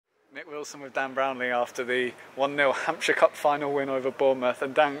Wilson with Dan Brownlie after the 1-0 Hampshire Cup final win over Bournemouth.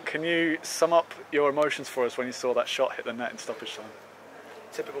 And Dan, can you sum up your emotions for us when you saw that shot hit the net in stoppage time?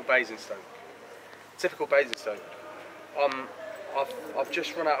 Typical Basingstoke. Typical Basingstoke. I've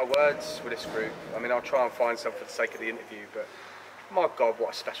just run out of words with this group. I mean, I'll try and find some for the sake of the interview, but my God,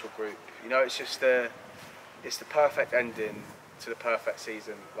 what a special group. You know, it's just it's the perfect ending to the perfect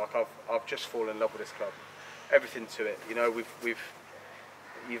season. Like I've just fallen in love with this club. Everything to it. You know,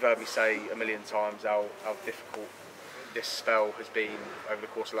 you've heard me say a million times how difficult this spell has been over the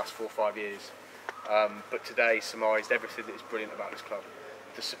course of the last 4 or 5 years. But today surmised everything that is brilliant about this club.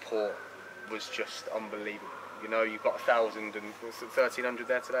 The support was just unbelievable. You know, you've got 1,000 and 1,300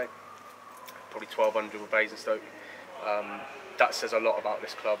 there today, probably 1,200 with Basingstoke. That says a lot about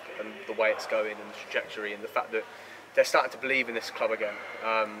this club and the way it's going and the trajectory and the fact that they're starting to believe in this club again.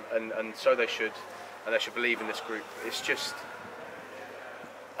 And so they should, and they should believe in this group. It's just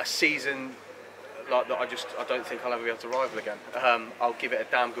a season like that I don't think I'll ever be able to rival again. I'll give it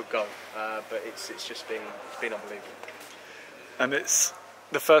a damn good go, but it's been unbelievable. And it's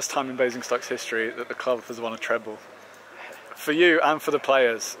the first time in Basingstoke's history that the club has won a treble. For you and for the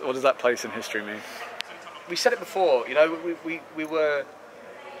players, what does that place in history mean? We said it before, you know, we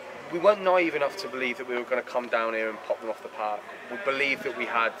weren't naive enough to believe that we were going to come down here and pop them off the park. We believed that we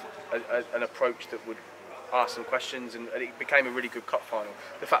had an approach that would ask some questions, and it became a really good cup final.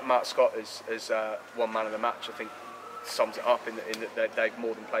 The fact Mark Scott has won man of the match, I think, sums it up in that they've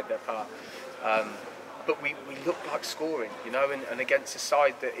more than played their part. But we look like scoring, you know, and against a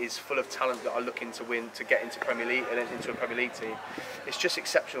side that is full of talent that are looking to win, to get into Premier League and into a Premier League team. It's just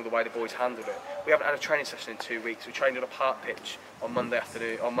exceptional the way the boys handled it. We haven't had a training session in 2 weeks. We trained on a park pitch on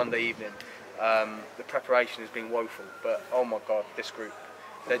Monday evening. The preparation has been woeful, but oh my God, this group.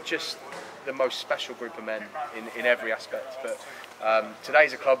 They're just the most special group of men in every aspect. But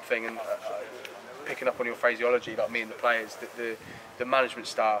today's a club thing, and picking up on your phraseology, like me and the players, the management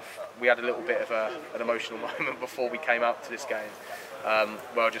staff, we had a little bit of an emotional moment before we came out to this game,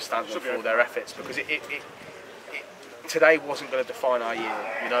 where I just thanked them for all their efforts, because today wasn't going to define our year.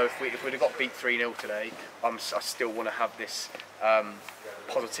 You know, if we'd have got beat 3-0 today, I still want to have this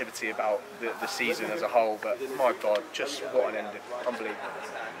positivity about the season as a whole. But my God, just what an ending! Unbelievable.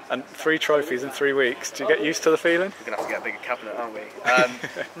 And 3 trophies in 3 weeks. Do you get used to the feeling? We're going to have to get a bigger cabinet, aren't we?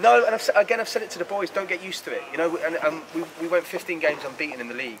 No, and I've said it to the boys, don't get used to it. You know, and we went 15 games unbeaten in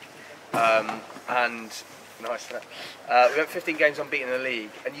the league. And nice, we went 15 games unbeaten in the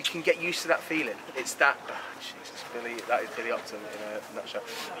league, and you can get used to that feeling. It's that, Jesus, Billy, that is Billy Upton in a nutshell.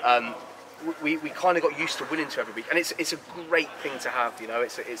 We kind of got used to winning to every week, and it's a great thing to have. You know,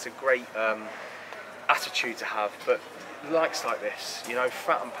 it's a great attitude to have. But likes like this, you know,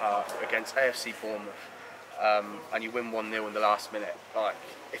 Fratton Park against AFC Bournemouth, and you win 1-0 in the last minute. Like,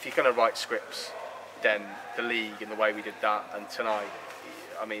 if you're going to write scripts, then the league and the way we did that, and tonight,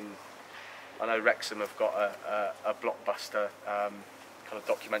 I mean, I know Wrexham have got a blockbuster kind of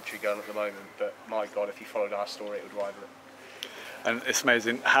documentary going at the moment, but my God, if you followed our story, it would rival it. And it's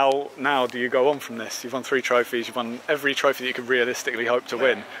amazing. How now do you go on from this? You've won 3 trophies, you've won every trophy that you could realistically hope to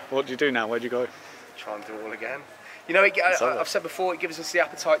win. What do you do now? Where do you go? Try and do it all again. You know, I've said before, it gives us the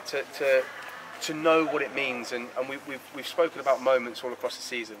appetite to know what it means, and we've spoken about moments all across the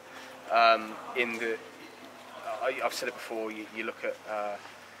season. I've said it before, you look at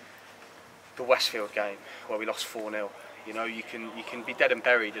the Westfield game where we lost 4-0. You know, you can be dead and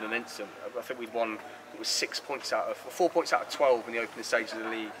buried in an instant. I think we'd won, it was 4 points out of 12 in the opening stages of the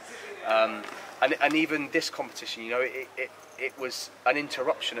league. And even this competition, you know, it was an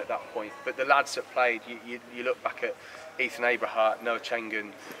interruption at that point. But the lads that played, you look back at Ethan Abrahart, Noah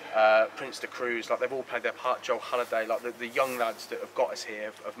Chengen, Prince de Cruz, like they've all played their part. Joe Halliday, like the young lads that have got us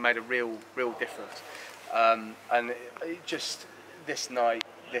here have made a real difference. And it just this night,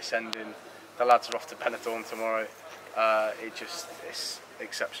 this ending, the lads are off to Benidorm tomorrow. It's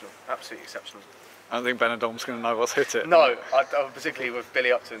exceptional, absolutely exceptional. I don't think Benidorm's going to know what's hit it. No, particularly with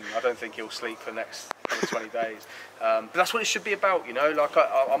Billy Upton, I don't think he'll sleep for the next 20 days. But that's what it should be about, you know. Like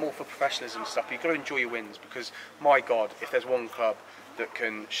I'm all for professionalism and stuff. You've got to enjoy your wins, because my God, if there's one club that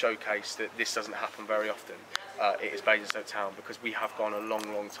can showcase that this doesn't happen very often, it is Basingstoke Town, because we have gone a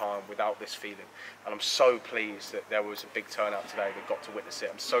long time without this feeling. And I'm so pleased that there was a big turnout today that got to witness it.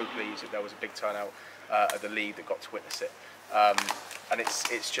 I'm so pleased that there was a big turnout at the league that got to witness it. And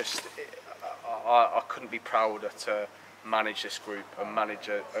it's just, I couldn't be prouder to manage this group and manage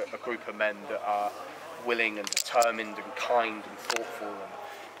a group of men that are willing and determined and kind and thoughtful and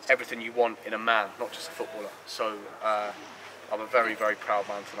everything you want in a man, not just a footballer. So I'm a very proud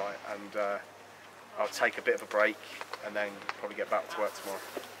man tonight, and I'll take a bit of a break and then probably get back to work tomorrow.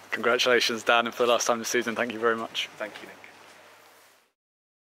 Congratulations, Dan, and for the last time this season, thank you very much. Thank you, Nick.